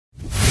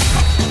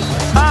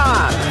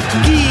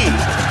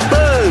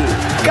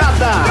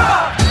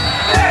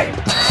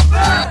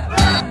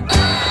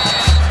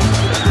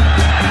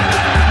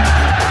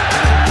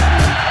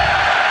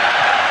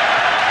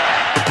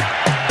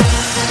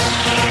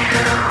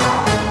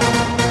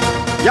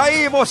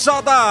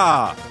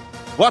moçada!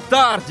 Boa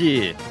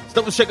tarde!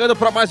 Estamos chegando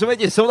para mais uma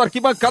edição da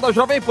Arquibancada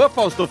Jovem Pan,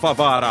 Fausto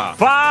Favara.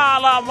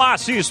 Fala,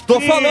 Márcio!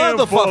 Tô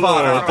falando,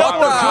 Favara!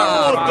 Tamo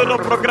junto no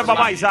programa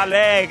mais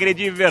alegre,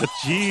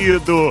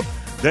 divertido.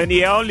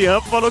 Daniel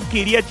Lian falou que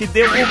queria te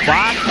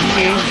derrubar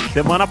aqui, hein?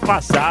 Semana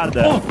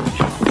passada.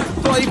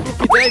 Tô aí pro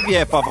que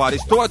deve, Favara.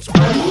 Estou à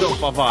disposição,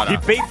 Favara. De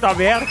peito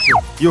aberto.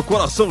 E o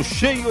coração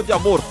cheio de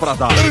amor pra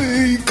dar.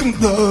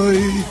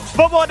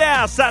 Vamos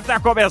nessa, tá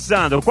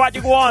começando.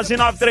 Código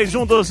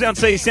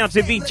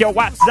 11-931-200-620 é o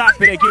WhatsApp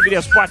da equipe de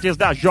esportes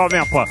da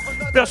Jovem Pan.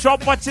 Pessoal,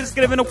 pode se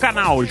inscrever no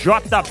canal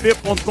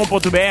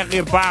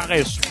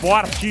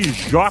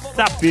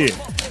jp.com.br/esportejp.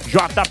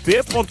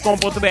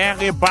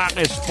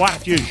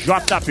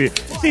 jp.com.br/esportejp.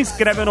 Se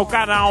inscreve no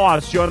canal,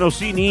 aciona o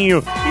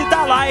sininho e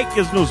dá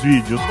likes nos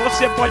vídeos.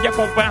 Você pode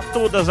acompanhar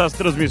todas as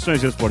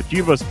transmissões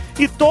esportivas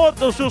e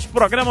todos os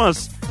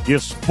programas de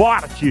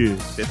esportes.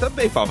 Você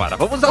também, Favara.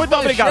 Vamos às Muito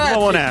obrigado,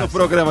 vamos nessa. No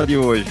programa de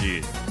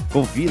hoje.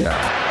 Confira.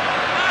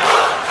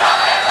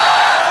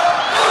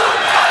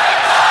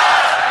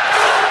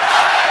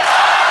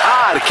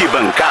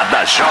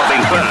 Arquibancada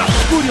Jovem Pan.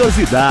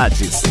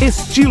 Curiosidades,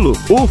 estilo,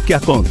 o que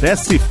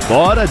acontece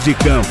fora de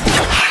campo.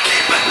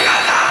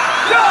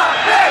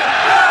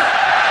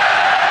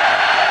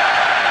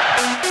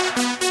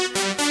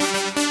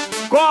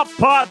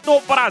 Copa do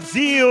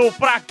Brasil,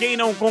 pra quem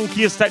não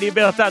conquista a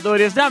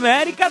Libertadores da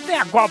América, tem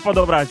a Copa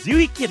do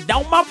Brasil e que dá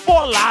uma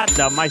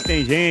bolada, mas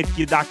tem gente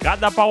que dá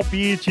cada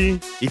palpite.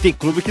 E tem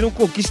clube que não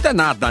conquista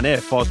nada, né,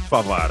 Fausto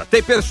Favara?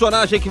 Tem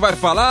personagem que vai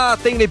falar,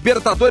 tem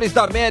Libertadores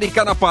da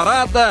América na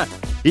parada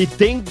e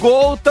tem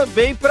gol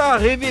também pra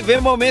reviver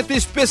momento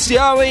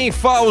especial, hein,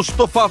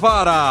 Fausto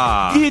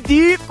Favara?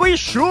 Didico e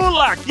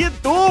Chula, que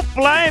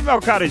dupla, hein, meu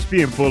caro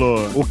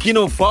Espímpolo? O que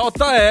não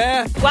falta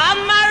é... Com a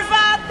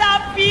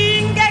marvada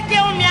pinga que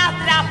eu me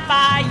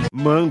atrapalho.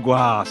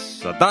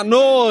 Manguaça,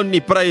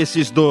 Danone pra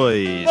esses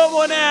dois.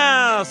 Vamos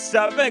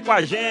nessa, vem com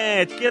a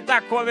gente que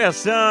tá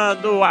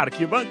começando o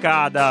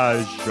Arquibancada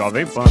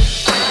Jovem Pan.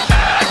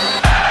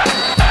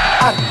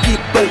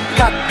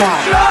 Arquibancada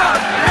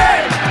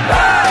Jovem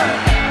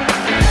Pan.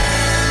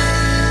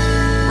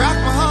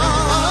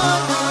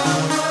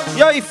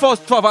 E aí,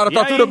 Fausto Favara,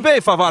 tá tudo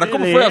bem, Favara? Beleza,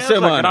 como foi a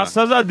semana?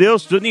 Graças a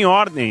Deus, tudo em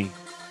ordem.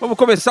 Vamos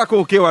começar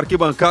com o que? O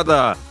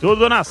Arquibancada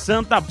Tudo na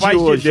santa paz de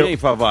hoje, Deus. hein,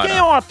 Favara? Quem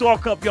é o atual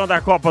campeão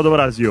da Copa do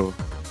Brasil?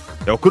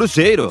 É o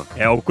Cruzeiro.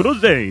 É o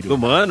Cruzeiro. Do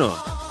Mano.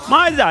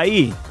 Mas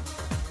aí,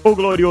 o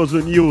glorioso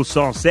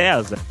Nilson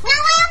César...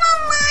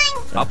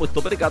 Ah, muito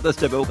obrigado a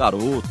receber o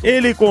garoto.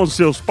 Ele, com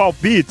seus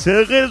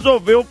palpites,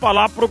 resolveu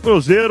falar pro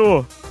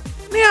Cruzeiro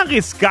nem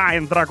arriscar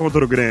entrar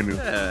contra o Grêmio.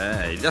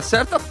 É, ele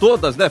acerta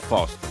todas, né,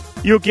 Fausto?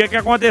 E o que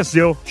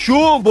aconteceu?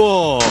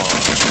 Chumbo!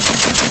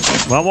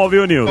 Vamos ouvir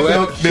o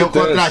Nilson. Meu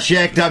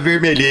contra-cheque tá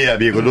vermelhinho,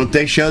 amigo. Não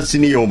tem chance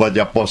nenhuma de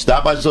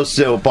apostar, mas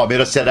o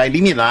Palmeiras será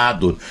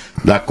eliminado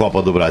da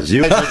Copa do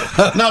Brasil.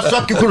 Não,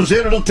 só que o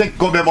Cruzeiro não tem que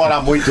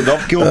comemorar muito, não,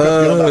 porque o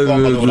campeão da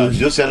Copa do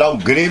Brasil será o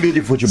Grêmio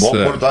de Futebol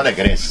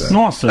porto-alegrense.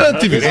 Nossa, é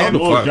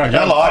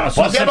lógico,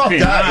 pode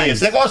anotar aí.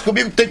 Esse negócio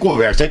comigo tem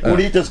conversa. É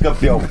Corinthians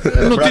campeão.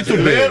 Não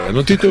titubei.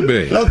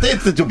 Não tem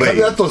titubei.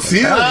 Cadê a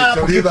torcida?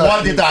 Porque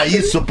pode dar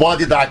isso,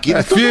 pode dar aquilo.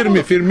 É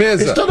firme,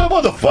 firmeza. Isso todo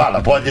mundo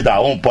fala. Pode dar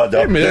um, pode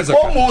dar firmeza,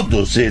 o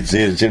mundo, se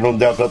não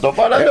der o que eu tô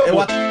falando,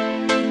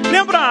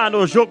 Lembra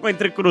no jogo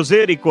entre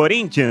Cruzeiro e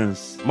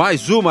Corinthians?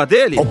 Mais uma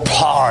dele? O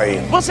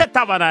pai. Você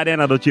tava na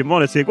arena do Timão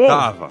nesse gol?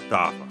 Tava.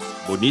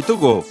 Bonito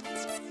gol.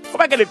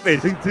 Como é que ele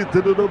fez?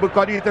 Tudo no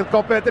Corinthians com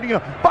o Pedrinho.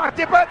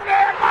 Parte,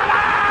 Pedrinho!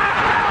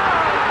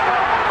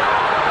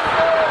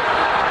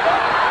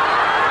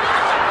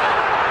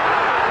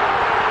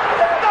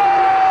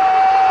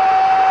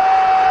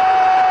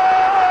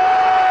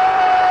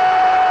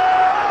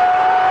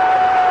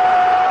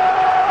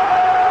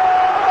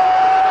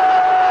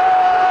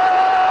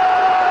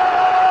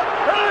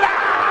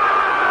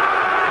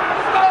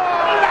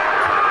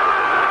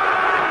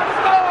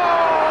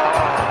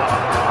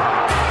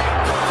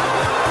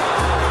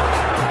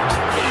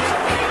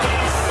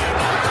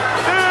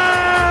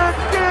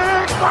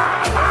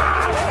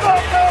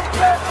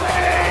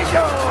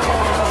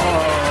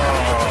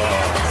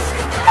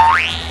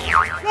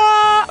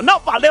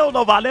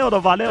 Não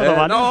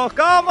valeu. Não,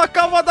 calma,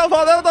 não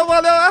valeu.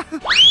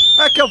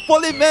 É que é o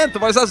polimento,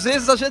 mas às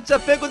vezes a gente é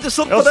pego de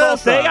surpresa. Eu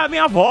soltei a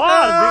minha voz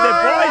e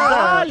depois,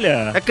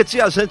 olha. É que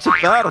tinha gente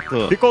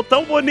perto. Ficou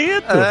tão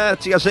bonito. É,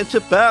 tinha gente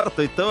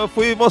perto, então eu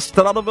fui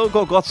mostrar o meu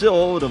gogó de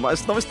ouro,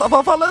 mas não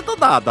estava valendo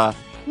nada.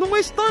 Não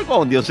estou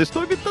igual o Nilson,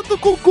 estou imitando o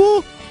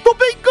Cucu do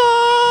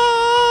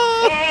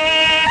Bengol.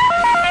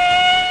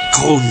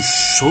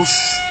 Consos?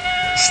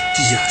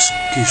 Hostias,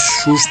 que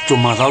susto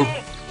me ha dado.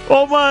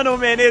 Ô, mano, o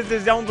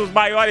Menezes é um dos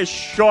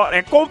maiores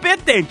é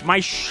competente,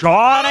 mas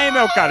chora, hein,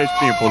 meu caro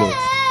Espímpolo?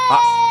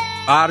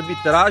 A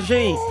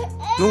arbitragem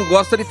não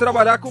gosta de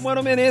trabalhar com o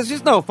Mano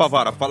Menezes, não,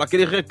 Favara. Fala que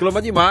ele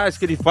reclama demais,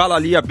 que ele fala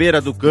ali à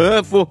beira do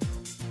campo.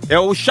 É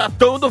o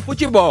chatão do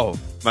futebol.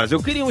 Mas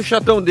eu queria um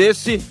chatão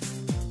desse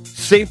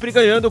sempre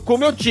ganhando com o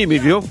meu time,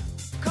 viu?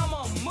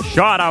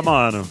 Chora,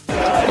 mano.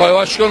 Eu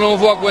acho que eu não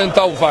vou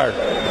aguentar o VAR.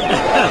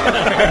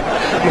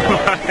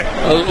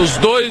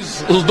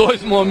 Os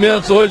dois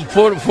momentos hoje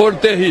foram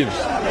terríveis.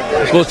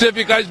 Você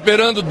ficar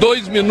esperando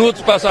 2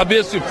 minutos para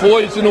saber se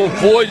foi, se não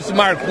foi, se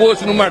marcou,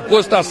 se não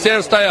marcou, se tá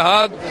certo, se tá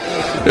errado.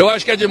 Eu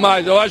acho que é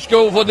demais. Eu acho que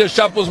eu vou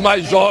deixar para os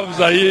mais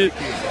jovens aí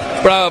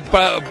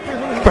para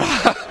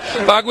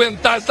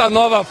aguentar essa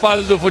nova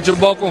fase do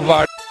futebol com o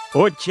VAR.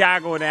 O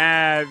Thiago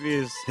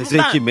Neves.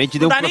 Recentemente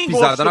deu uma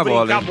pisada na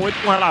bola, hein?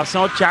 Muito com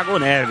relação ao Thiago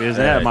Neves,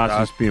 né,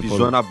 Márcio Spímpolo?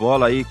 Pisou na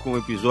bola aí com o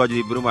episódio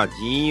de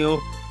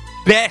Brumadinho.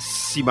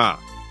 Péssima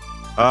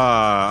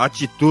a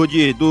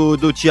atitude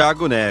do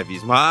Thiago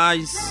Neves,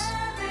 mas...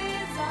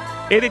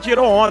 Ele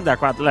tirou onda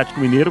com o Atlético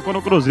Mineiro quando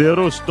o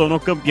Cruzeiro se tornou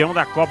campeão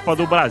da Copa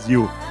do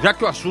Brasil. Já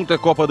que o assunto é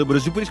Copa do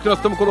Brasil, por isso que nós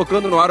estamos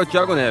colocando no ar o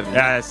Thiago Neves.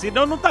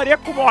 Senão não estaria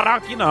com moral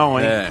aqui não,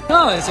 hein?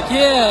 Não, esse aqui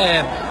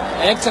é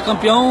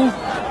ex-campeão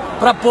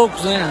para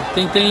poucos, né?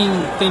 Tem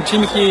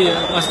time que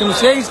nós temos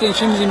 6, tem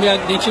time em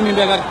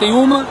BH que tem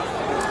 1.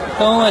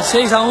 Então é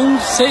 6-1,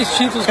 6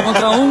 títulos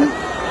contra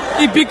 1.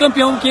 E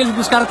bicampeão que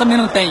os caras também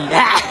não têm.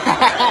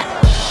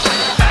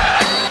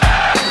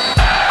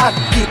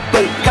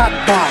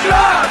 Arquibancada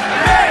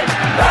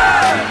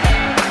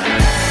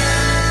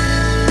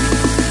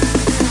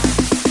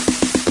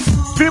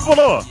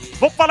Spímpolo,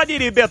 vamos falar de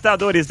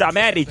Libertadores da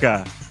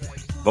América?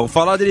 Vamos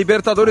falar de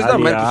Libertadores da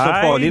América. O São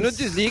Paulino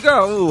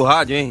desliga o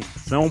rádio, hein?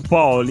 São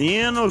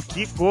Paulino,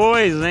 que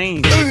coisa,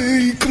 hein?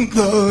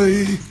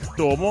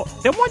 Tomou.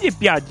 Tem um monte de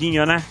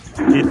piadinha, né?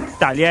 De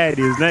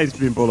talheres, né,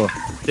 Spímpolo?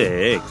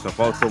 Tem, São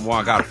Paulo tomou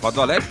uma garfada.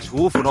 O Alex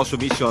Rufo, nosso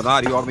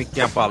missionário e homem que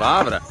tem a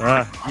palavra,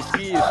 disse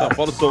que São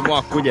Paulo tomou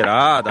uma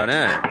colherada,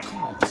 né?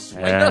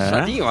 É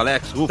engraçadinho o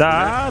Alex Rufo,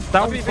 tá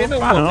vivendo um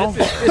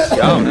momento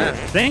especial, né?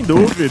 Sem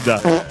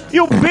dúvida.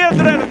 E o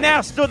Pedro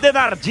Ernesto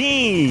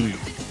Denardim,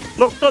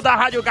 locutor da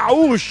Rádio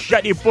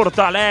Gaúcha de Porto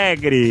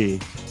Alegre.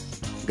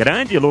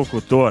 Grande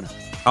locutor.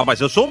 Mas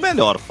eu sou o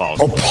melhor,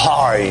 Fausto. O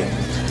Pai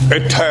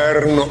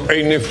eterno e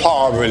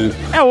inefável.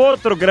 É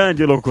outro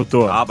grande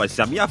locutor. Mas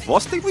a minha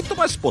voz tem muito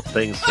mais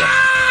potência.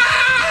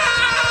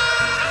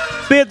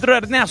 Pedro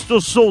Ernesto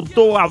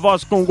soltou a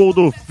voz com o gol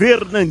do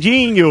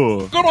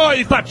Fernandinho.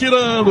 Croy tá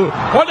tirando.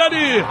 Olha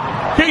ali.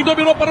 Quem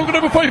dominou para o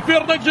Grêmio foi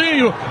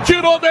Fernandinho.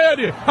 Tirou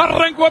dele.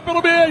 Arrancou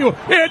pelo meio.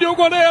 Ele e o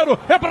goleiro.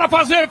 É para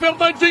fazer.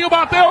 Fernandinho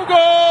bateu. Gol!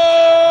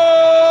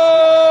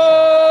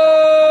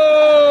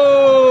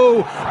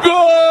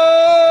 Gol!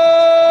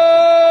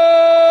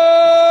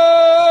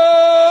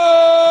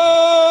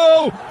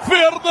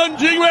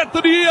 Fernandinho é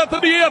tri.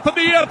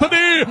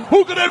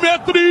 O Grêmio é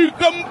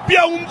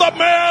tricampeão da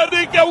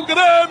América, é o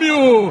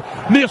Grêmio.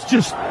 Neste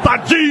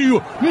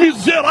estadinho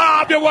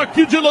miserável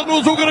aqui de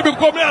Lanús, o Grêmio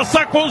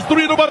começa a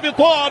construir uma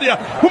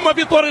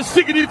vitória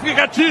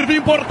significativa e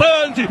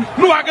importante.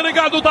 No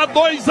agregado dá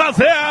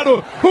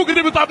 2-0. O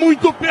Grêmio está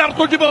muito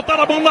perto de botar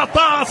a mão na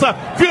taça.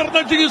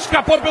 Fernandinho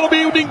escapou pelo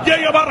meio,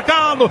 ninguém ia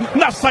marcá-lo.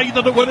 Na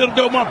saída do goleiro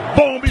deu uma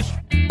bomba.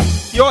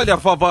 E olha,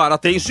 Favara,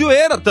 tem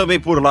zoeira também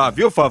por lá,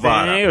 viu,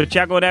 Favara? Tem, o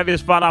Thiago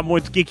Neves fala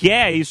muito o que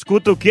é,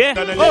 escuta o quê?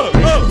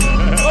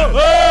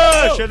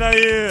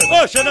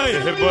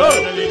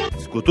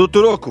 Escuta o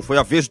troco, foi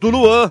a vez do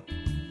Luan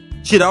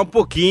tirar um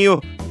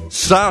pouquinho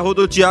sarro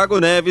do Thiago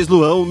Neves.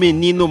 Luan, o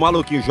menino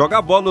maluquinho, joga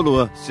a bola,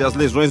 Luan. Se as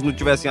lesões não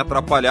tivessem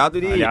atrapalhado,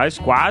 ele aliás,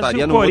 quase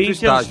estaria o no outro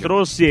Corinthians estágio.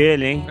 Trouxe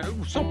ele, hein?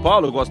 O São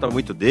Paulo gosta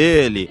muito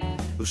dele,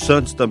 o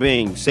Santos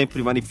também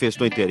sempre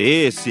manifestou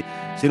interesse.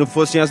 Se não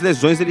fossem as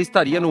lesões, ele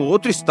estaria no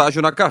outro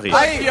estágio na carreira.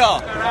 Aí, ó,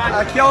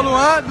 aqui é o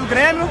Luan, do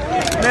Grêmio,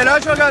 melhor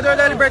jogador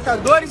da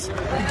Libertadores,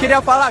 e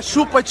queria falar,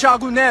 chupa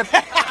Thiago Neves.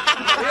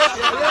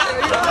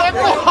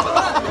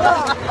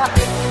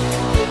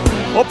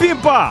 Ô,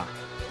 Pimpa!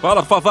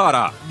 Fala,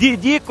 Favara.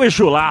 Didico e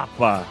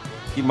Chulapa.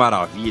 Que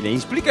maravilha, hein?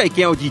 Explica aí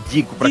quem é o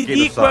Didico, pra quem não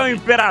Didico sabe. é o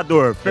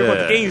imperador.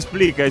 Pergunta quem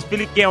explica.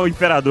 Explica quem é o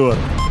imperador.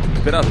 O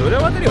imperador é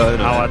o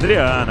Adriano. O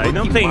Adriano. Aí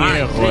não tem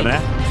erro, hein?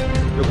 né?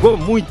 Jogou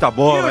muita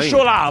bola, E o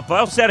Chulapa?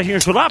 É o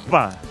Serginho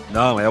Chulapa?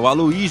 Não, é o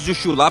Aloysio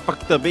Chulapa,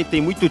 que também tem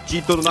muito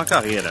título na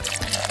carreira.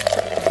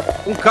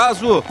 Um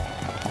caso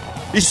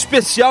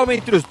especial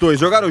entre os dois.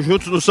 Jogaram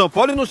juntos no São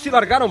Paulo e não se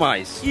largaram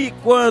mais. E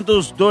quando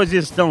os dois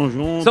estão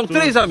juntos... São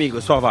 3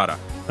 amigos, Favara.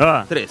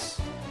 3.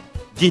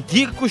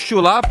 Didico,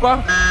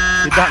 Chulapa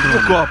e dá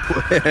no copo.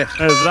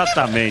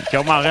 Exatamente, é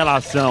uma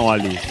relação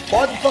ali.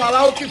 Pode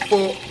falar o que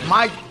for,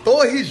 mas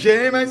torres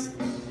gêmeas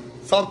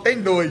só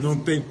tem 2. Não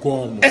tem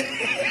como.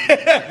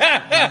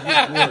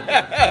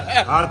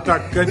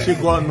 Atacante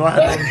igual nós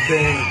não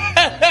tem.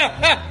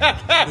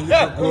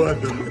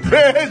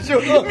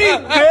 Beijo. Me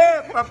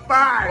dê,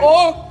 papai.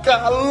 Ô,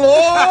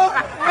 calor.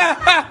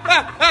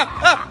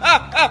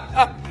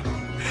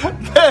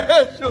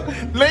 Beijo.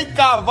 Nem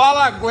cavalo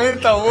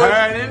aguenta hoje.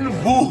 Nem no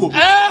burro.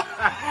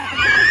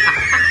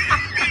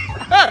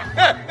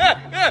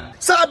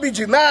 Sabe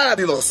de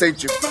nada,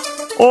 inocente.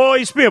 Ô,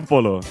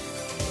 Spímpolo.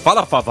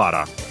 Fala,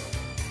 Favara.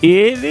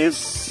 Eles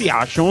se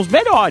acham os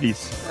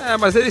melhores.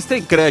 Mas eles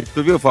têm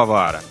crédito, viu,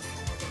 Favara?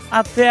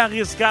 Até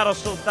arriscaram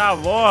soltar a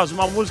voz,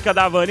 uma música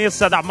da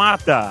Vanessa da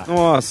Mata.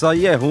 Nossa,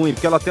 aí é ruim,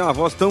 porque ela tem uma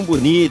voz tão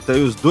bonita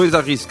e os dois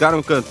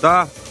arriscaram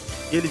cantar.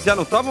 Eles já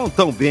não estavam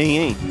tão bem,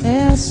 hein?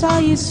 É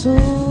só isso,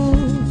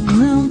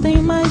 não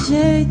tem mais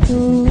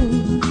jeito.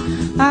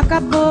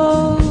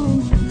 Acabou,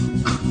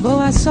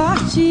 boa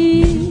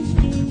sorte,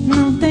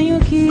 não tenho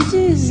o que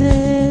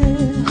dizer.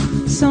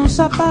 São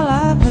só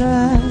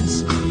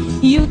palavras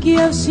e o que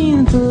eu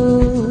sinto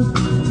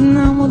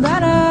não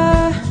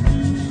mudará.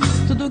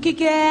 Tudo que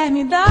quer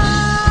me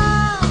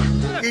dar,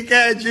 O que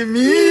quer de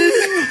mim?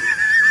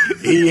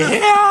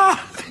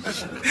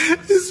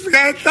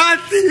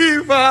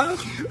 Expectativa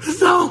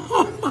são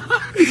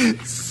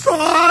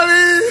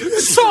Sole.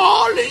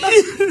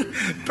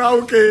 Tá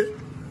o quê?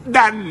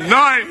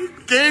 Danone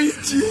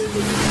quente.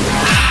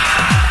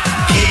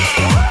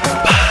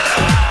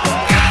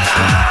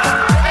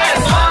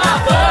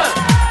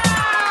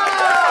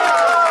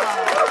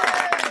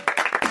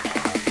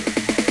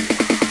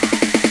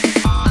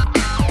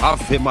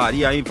 Ave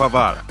Maria, hein,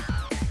 Pavara?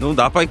 Não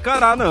dá pra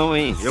encarar, não,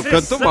 hein? Eu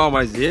canto mal,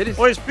 mas eles...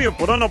 Ô, Espinho,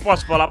 por onde eu não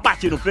posso falar?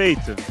 Bate no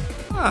peito.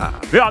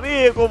 Meu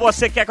amigo,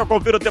 você quer que eu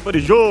confira o tempo de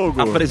jogo?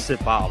 A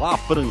principal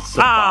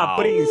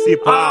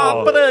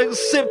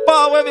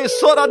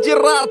emissora de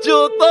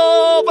rádio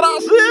do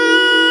Brasil!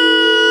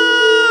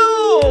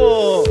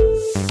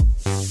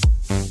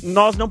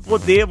 Nós não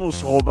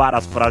podemos roubar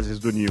as frases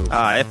do Nilson.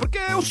 É porque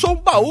eu sou um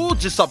baú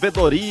de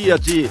sabedoria,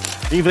 de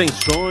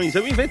invenções.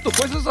 Eu invento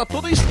coisas a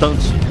todo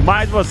instante.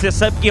 Mas você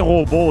sabe quem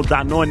roubou o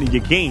Danone de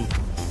quem?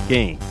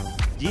 Quem?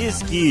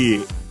 Diz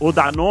que o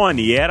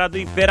Danone era do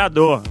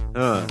imperador.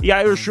 E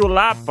aí o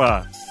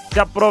Chulapa se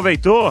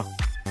aproveitou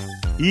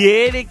e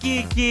ele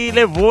que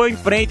levou em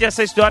frente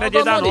essa história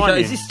de Danone. Já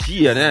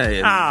existia,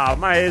 né?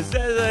 Mas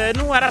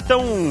não era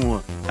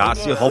tão...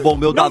 se roubam o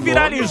meu Danone... Não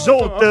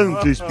viralizou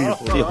tanto,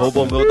 Espírito. Se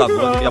roubam o meu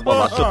Danone e minha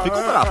bolacha, eu fico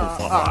bravo,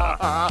 por favor.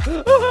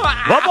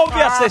 Vamos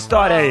ouvir essa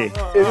história aí.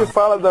 Ele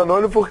fala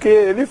Danone porque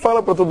ele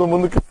fala pra todo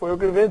mundo que foi eu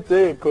que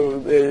inventei.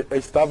 Eu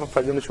estava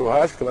fazendo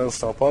churrasco lá no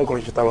São Paulo, quando a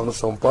gente estava no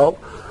São Paulo.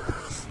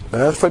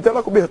 Foi até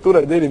na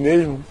cobertura dele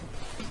mesmo.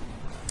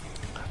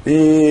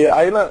 E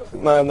aí na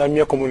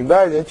minha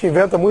comunidade a gente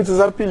inventa muitos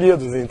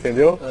apelidos,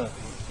 entendeu?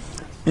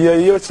 E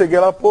aí eu cheguei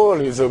lá, pô,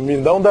 Luiz, me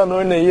dá um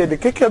Danone aí. Ele, o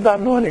que é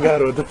Danone,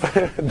 garoto?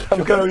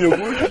 Eu quero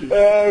iogurte?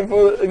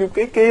 Ele, o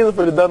que é isso? Eu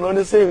falei,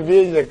 Danone é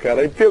cerveja,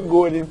 cara. Aí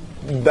pegou, ele,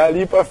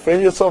 dali pra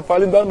frente eu só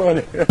falo em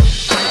Danone.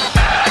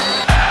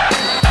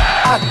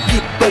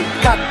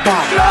 Arquibancada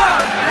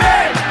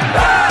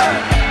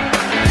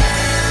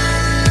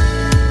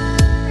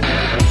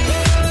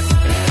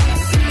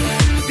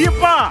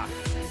Pipa!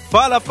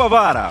 Fala,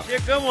 Pavara!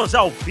 Chegamos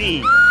ao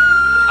fim.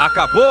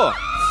 Acabou?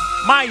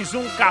 Mais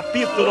um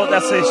capítulo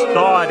dessa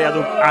história do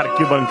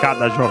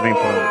Arquibancada Jovem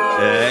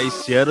Pan.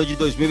 Esse ano de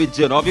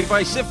 2019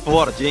 vai ser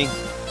forte, hein?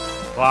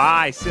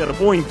 Vai ser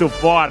muito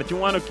forte,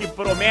 um ano que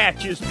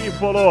promete,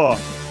 Espípolo.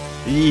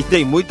 E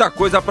tem muita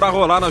coisa pra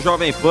rolar na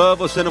Jovem Pan,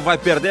 você não vai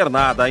perder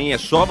nada, hein? É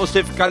só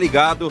você ficar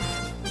ligado.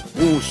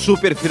 Um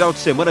super final de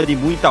semana de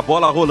muita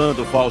bola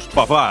rolando, Fausto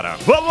Pavara.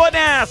 Vamos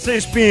nessa,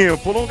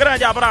 Espímpolo. Um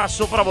grande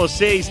abraço pra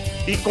vocês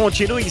e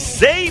continuem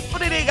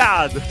sempre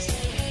ligados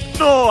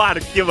no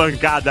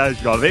Arquibancada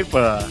Jovem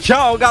Pan.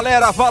 Tchau,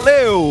 galera.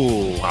 Valeu.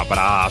 Um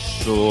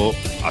abraço.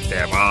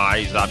 Até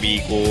mais,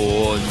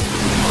 amigos.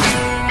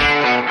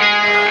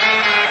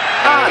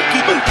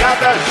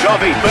 Arquibancada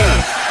Jovem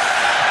Pan.